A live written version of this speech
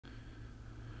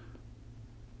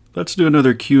Let's do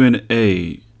another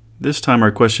Q&A. This time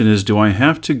our question is, do I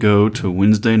have to go to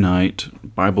Wednesday night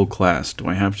Bible class? Do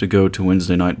I have to go to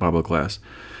Wednesday night Bible class?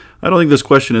 I don't think this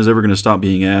question is ever going to stop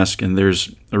being asked, and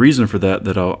there's a reason for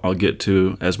that I'll get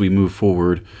to as we move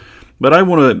forward. But I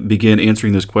want to begin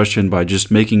answering this question by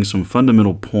just making some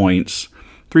fundamental points,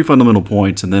 3 fundamental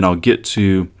points, and then I'll get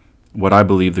to what I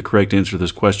believe the correct answer to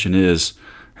this question is,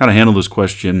 how to handle this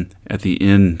question at the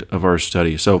end of our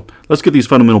study. So let's get these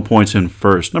fundamental points in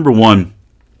first. Number 1,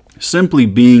 simply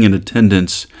being in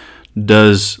attendance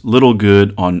does little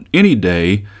good on any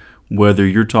day, whether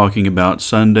you're talking about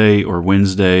Sunday or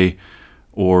Wednesday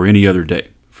or any other day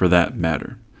for that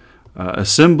matter.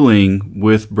 Assembling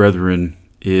with brethren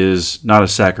is not a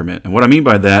sacrament. And what I mean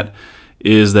by that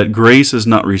is that grace is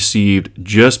not received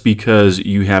just because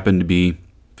you happen to be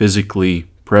physically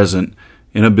present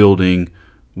in a building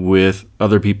with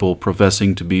other people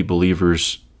professing to be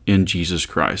believers in Jesus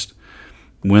Christ.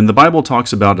 When the Bible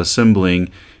talks about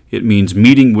assembling, it means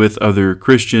meeting with other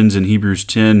Christians in Hebrews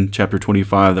 10, chapter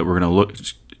 25,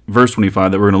 verse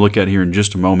 25, that we're going to look at here in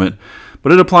just a moment.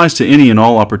 But it applies to any and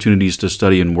all opportunities to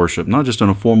study and worship, not just in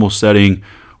a formal setting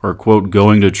or, quote,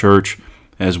 going to church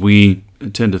as we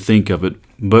tend to think of it,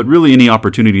 but really any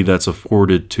opportunity that's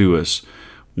afforded to us.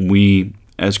 We,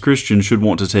 as Christians, should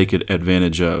want to take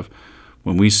advantage of.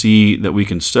 When we see that we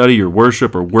can study or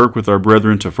worship or work with our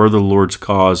brethren to further the Lord's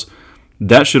cause,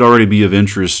 that should already be of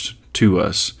interest to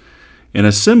us. And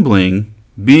assembling,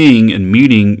 being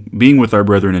with our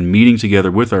brethren and meeting together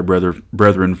with our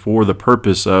brethren for the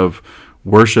purpose of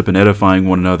worship and edifying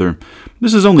one another,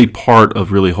 this is only part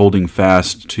of really holding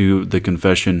fast to the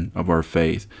confession of our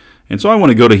faith. And so I want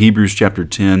to go to Hebrews chapter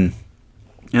 10,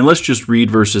 and let's just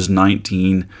read verses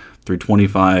 19 through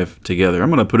 25 together.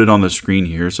 I'm going to put it on the screen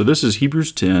here. So this is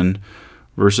Hebrews 10,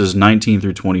 verses 19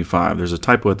 through 25. There's a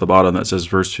typo at the bottom that says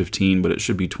verse 15, but it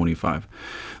should be 25.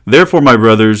 Therefore, my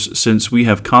brothers, since we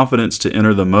have confidence to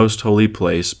enter the most holy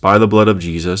place by the blood of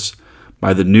Jesus,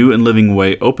 by the new and living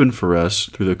way opened for us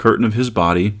through the curtain of his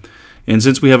body, and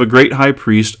since we have a great high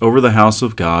priest over the house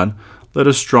of God, let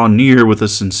us draw near with a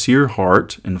sincere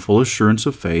heart and full assurance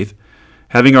of faith,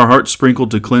 having our hearts sprinkled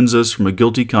to cleanse us from a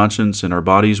guilty conscience and our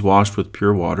bodies washed with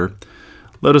pure water.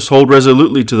 Let us hold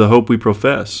resolutely to the hope we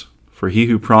profess, for he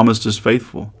who promised is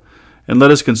faithful. And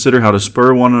let us consider how to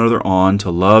spur one another on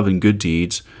to love and good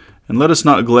deeds, and let us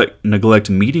not neglect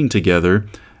meeting together,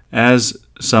 as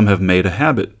some have made a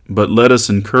habit, but let us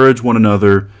encourage one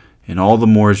another, and all the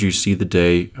more as you see the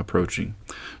day approaching.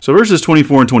 So verses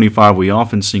 24 and 25 we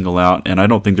often single out, and I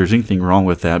don't think there's anything wrong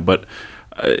with that, but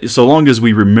so long as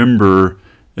we remember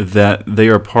that they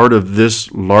are part of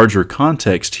this larger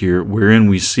context here, wherein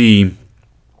we see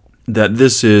that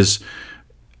this is,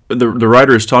 the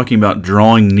writer is talking about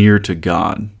drawing near to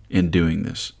God in doing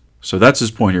this. So that's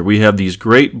his point here. We have these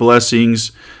great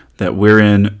blessings that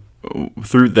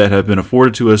that have been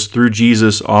afforded to us through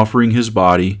Jesus offering his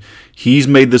body. He's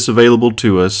made this available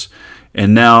to us,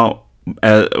 and now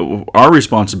our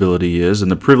responsibility is, and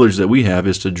the privilege that we have,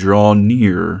 is to draw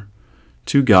near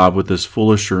to God with this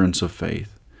full assurance of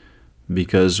faith.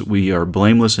 Because we are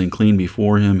blameless and clean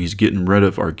before him. He's getting rid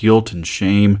of our guilt and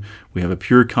shame. We have a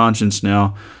pure conscience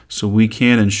now, so we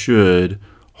can and should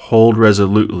hold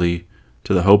resolutely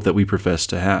to the hope that we profess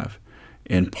to have.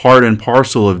 And part and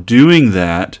parcel of doing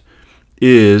that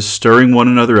is stirring one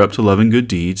another up to love and good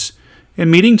deeds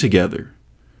and meeting together.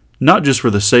 Not just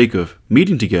for the sake of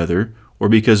meeting together, or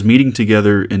because meeting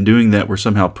together and doing that we're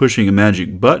somehow pushing a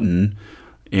magic button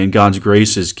and God's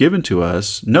grace is given to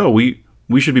us. No, we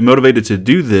should be motivated to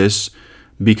do this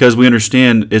because we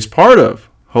understand it's part of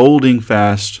holding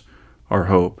fast our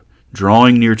hope,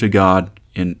 drawing near to God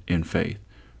in faith.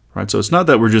 Right? So it's not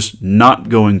that we're just not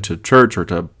going to church or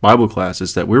to Bible class.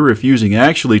 It's that we're refusing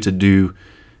actually to do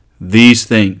these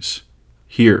things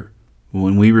here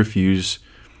when we refuse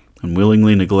and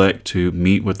willingly neglect to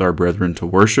meet with our brethren to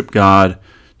worship God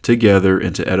together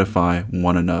and to edify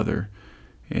one another.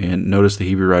 And notice the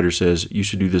Hebrew writer says you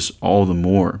should do this all the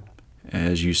more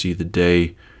as you see the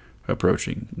day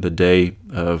approaching. The day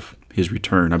of his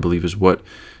return, I believe, is what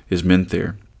is meant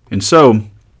there. And so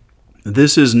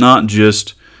this is not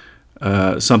just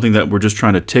something that we're just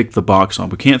trying to tick the box on.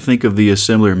 We can't think of the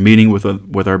assembly or meeting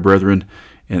with our brethren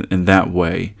in that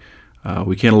way.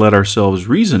 We can't let ourselves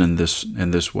reason in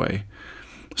this way.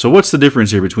 So what's the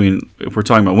difference here between, if we're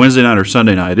talking about Wednesday night or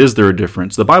Sunday night? Is there a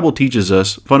difference? The Bible teaches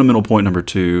us, fundamental point number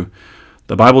 2,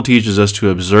 the Bible teaches us to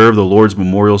observe the Lord's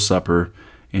memorial supper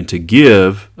and to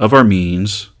give of our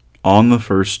means on the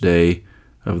first day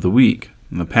of the week.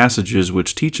 And the passages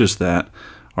which teach us that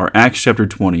are Acts chapter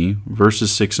 20,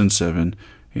 verses 6 and 7,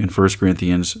 in 1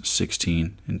 Corinthians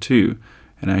 16 and 2.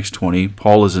 In Acts 20,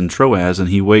 Paul is in Troas, and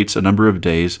he waits a number of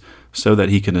days so that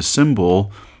he can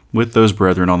assemble with those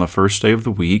brethren on the first day of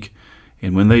the week,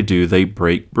 and when they do, they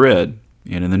break bread.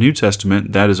 And in the New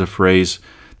Testament, that is a phrase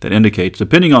that indicates,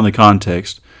 depending on the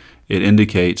context, it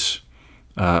indicates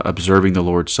observing the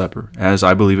Lord's Supper, as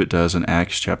I believe it does in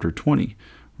Acts chapter 20,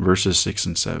 verses 6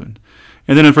 and 7.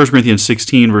 And then in 1 Corinthians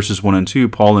 16, verses 1 and 2,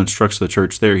 Paul instructs the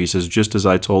church there. He says, just as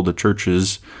I told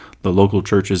the local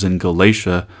churches in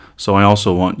Galatia, so I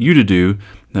also want you to do,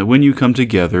 that when you come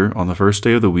together on the first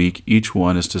day of the week, each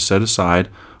one is to set aside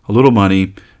a little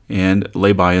money and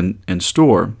lay by and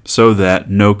store, so that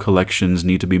no collections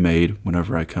need to be made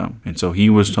whenever I come. And so he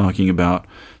was talking about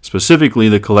specifically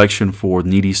the collection for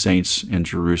needy saints in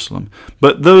Jerusalem.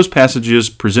 But those passages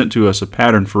present to us a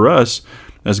pattern for us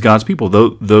as God's people.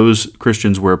 Those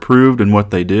Christians were approved in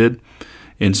what they did,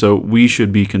 and so we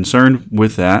should be concerned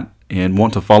with that and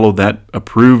want to follow that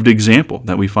approved example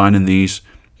that we find in these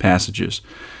passages.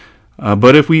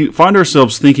 But if we find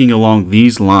ourselves thinking along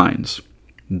these lines,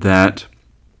 that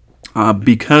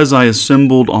because I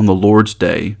assembled on the Lord's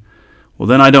day, well,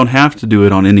 then I don't have to do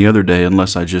it on any other day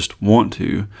unless I just want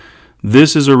to.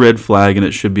 This is a red flag, and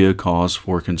it should be a cause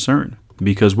for concern,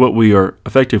 because what we are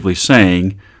effectively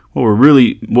saying, what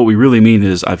we really mean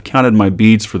is, I've counted my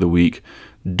beads for the week.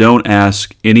 Don't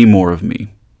ask any more of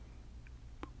me.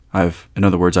 In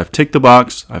other words, I've ticked the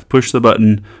box, I've pushed the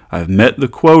button, I've met the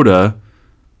quota,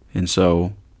 and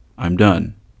so I'm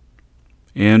done.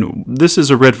 And this is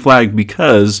a red flag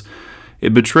because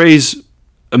it betrays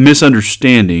a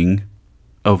misunderstanding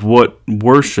of what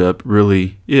worship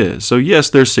really is. So yes,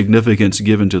 there's significance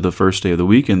given to the first day of the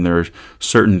week, and there are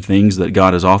certain things that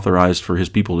God has authorized for His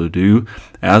people to do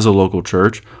as a local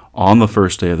church on the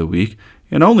first day of the week,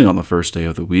 and only on the first day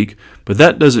of the week. But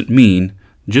that doesn't mean,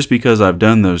 just because I've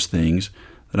done those things,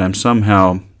 that I'm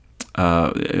somehow,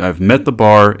 I've met the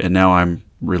bar and now I'm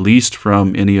released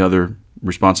from any other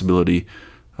responsibility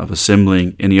of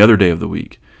assembling any other day of the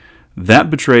week. That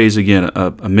betrays, again,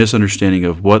 a misunderstanding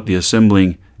of what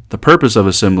the purpose of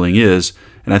assembling is,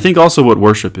 and I think also what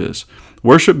worship is.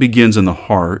 Worship begins in the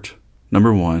heart,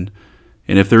 number one,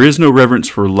 and if there is no reverence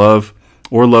for love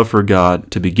or love for God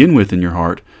to begin with in your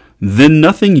heart, then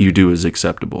nothing you do is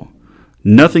acceptable.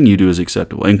 Nothing you do is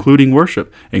acceptable, including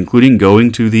worship, including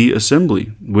going to the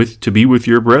assembly to be with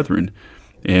your brethren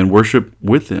and worship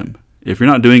with them. If you're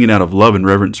not doing it out of love and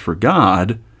reverence for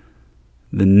God,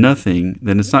 then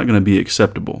it's not going to be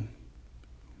acceptable.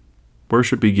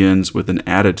 Worship begins with an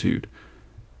attitude,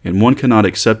 and one cannot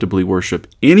acceptably worship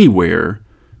anywhere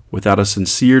without a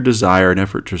sincere desire and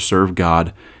effort to serve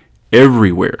God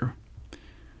everywhere.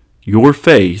 Your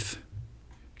faith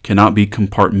cannot be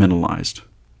compartmentalized,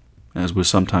 as we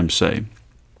sometimes say.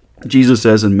 Jesus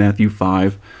says in Matthew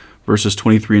 5, verses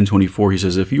 23 and 24, he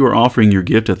says, if you are offering your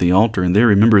gift at the altar, and there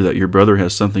remember that your brother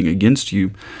has something against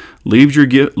you, leave your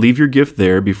gift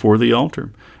there before the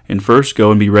altar, and first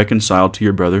go and be reconciled to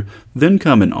your brother, then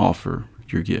come and offer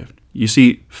your gift. You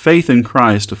see, faith in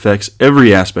Christ affects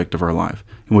every aspect of our life.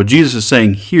 And what Jesus is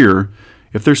saying here,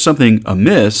 if there's something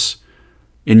amiss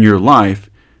in your life,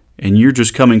 and you're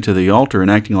just coming to the altar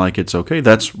and acting like it's okay,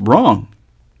 that's wrong.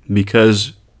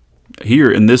 Because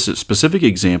here, in this specific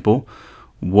example,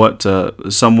 what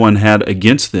someone had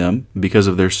against them because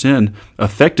of their sin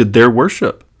affected their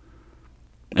worship.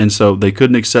 And so they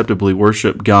couldn't acceptably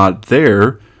worship God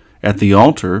there at the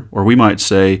altar, or we might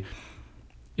say,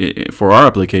 for our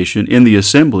application, in the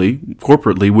assembly,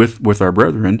 corporately with our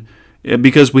brethren,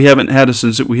 because we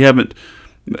haven't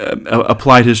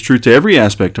applied His truth to every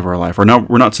aspect of our life, or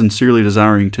we're not sincerely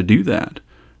desiring to do that,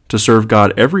 to serve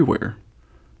God everywhere.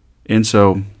 And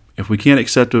so, if we cannot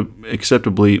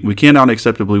acceptably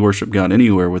worship God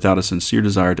anywhere without a sincere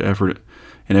desire to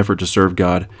effort to serve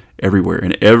God everywhere,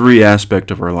 in every aspect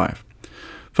of our life.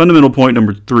 Fundamental point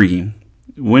number 3,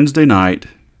 Wednesday night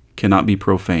cannot be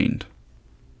profaned.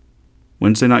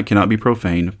 Wednesday night cannot be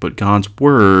profaned, but God's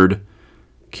Word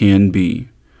can be.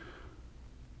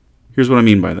 Here's what I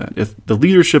mean by that. If the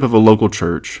leadership of a local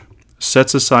church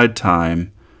sets aside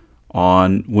time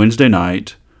on Wednesday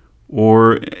night,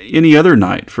 or any other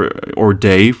night or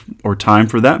day or time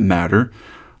for that matter,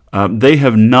 they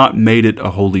have not made it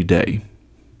a holy day.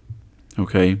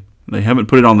 Okay? They haven't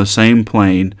put it on the same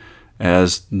plane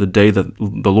as the day that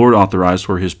the Lord authorized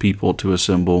for His people to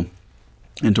assemble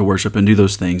and to worship and do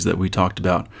those things that we talked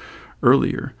about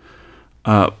earlier.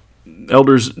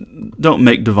 Elders don't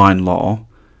make divine law.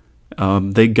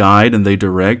 They guide and they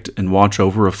direct and watch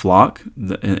over a flock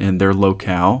in their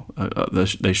locale.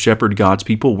 They shepherd God's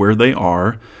people where they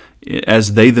are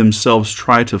as they themselves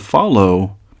try to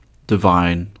follow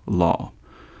divine law.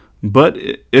 But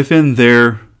if in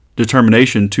their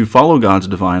determination to follow God's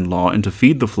divine law and to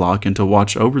feed the flock and to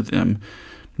watch over them,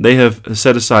 they have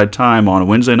set aside time on a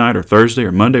Wednesday night or Thursday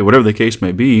or Monday, whatever the case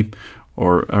may be,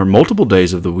 or multiple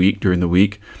days of the week during the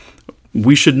week,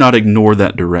 we should not ignore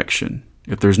that direction.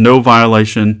 If there's no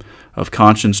violation of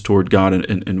conscience toward God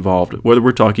involved, whether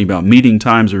we're talking about meeting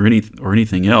times or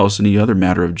anything else, any other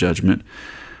matter of judgment,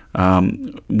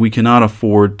 we cannot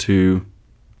afford to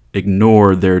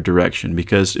ignore their direction,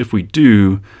 because if we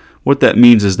do, what that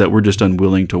means is that we're just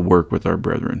unwilling to work with our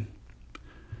brethren.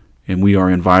 And we are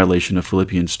in violation of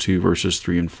Philippians 2, verses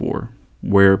 3 and 4,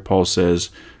 where Paul says,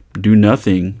 do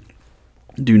nothing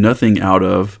out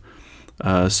of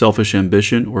selfish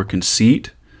ambition or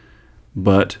conceit,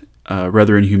 but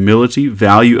rather in humility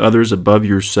value others above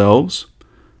yourselves,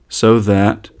 so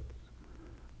that,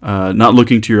 not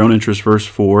looking to your own interest, verse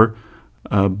 4,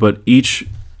 but each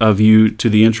of you to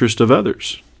the interest of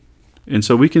others. And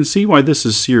so we can see why this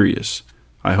is serious,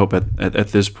 I hope, at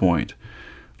this point.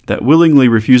 That willingly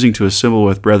refusing to assemble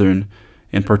with brethren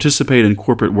and participate in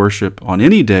corporate worship on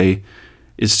any day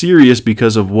is serious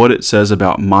because of what it says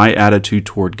about my attitude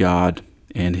toward God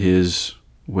and His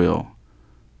will.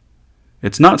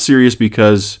 It's not serious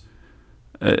because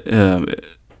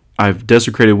I've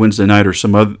desecrated Wednesday night or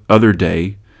some other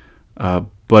day,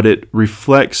 but it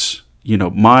reflects,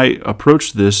 my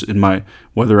approach to this in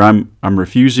whether I'm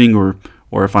refusing or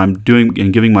if I'm doing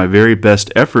and giving my very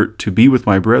best effort to be with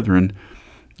my brethren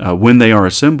when they are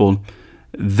assembled.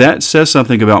 That says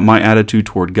something about my attitude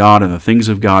toward God and the things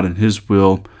of God and His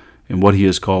will and what He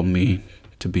has called me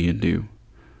to be and do.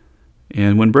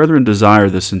 And when brethren desire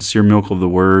the sincere milk of the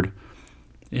Word,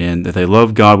 and that they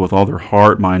love God with all their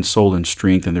heart, mind, soul, and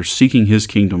strength, and they're seeking His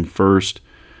kingdom first,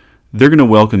 they're going to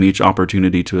welcome each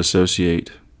opportunity to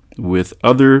associate with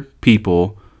other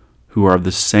people who are of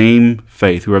the same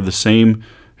faith, who have the same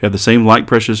like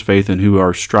precious faith, and who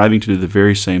are striving to do the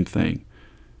very same thing.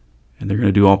 And they're going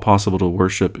to do all possible to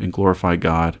worship and glorify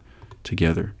God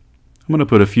together. I'm going to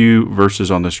put a few verses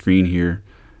on the screen here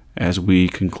as we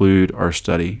conclude our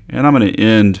study, and I'm going to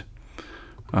end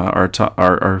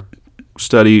our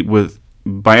study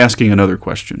by asking another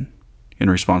question in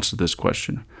response to this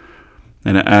question.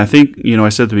 And I think, I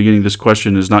said at the beginning, this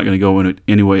question is not going to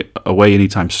go away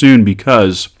anytime soon,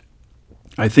 because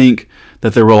I think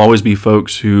that there will always be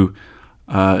folks who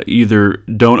either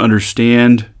don't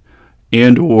understand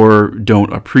and or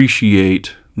don't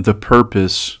appreciate the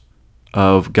purpose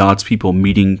of God's people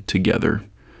meeting together.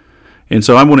 And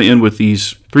so I want to end with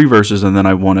these 3 verses, and then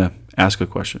I want to ask a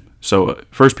question. So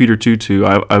 1 Peter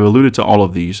 2:2, I've alluded to all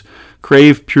of these.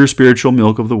 Crave pure spiritual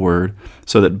milk of the Word,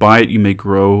 so that by it you may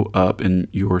grow up in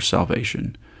your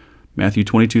salvation. Matthew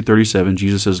 22:37,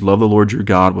 Jesus says, love the Lord your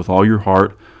God with all your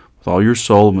heart, with all your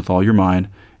soul, and with all your mind.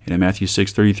 And in Matthew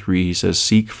 6:33, he says,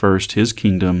 seek first His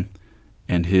kingdom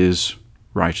and His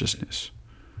righteousness.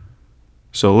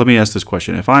 So let me ask this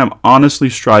question. If I am honestly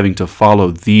striving to follow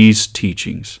these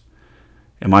teachings,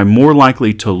 am I more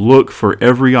likely to look for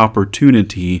every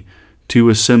opportunity to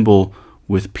assemble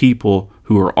with people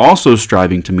who are also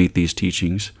striving to meet these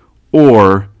teachings,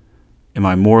 or am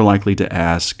I more likely to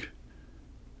ask,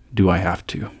 do I have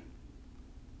to?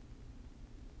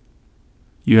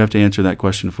 You have to answer that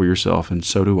question for yourself, and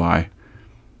so do I.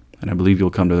 And I believe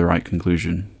you'll come to the right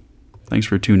conclusion. Thanks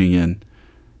for tuning in,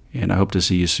 and I hope to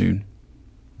see you soon.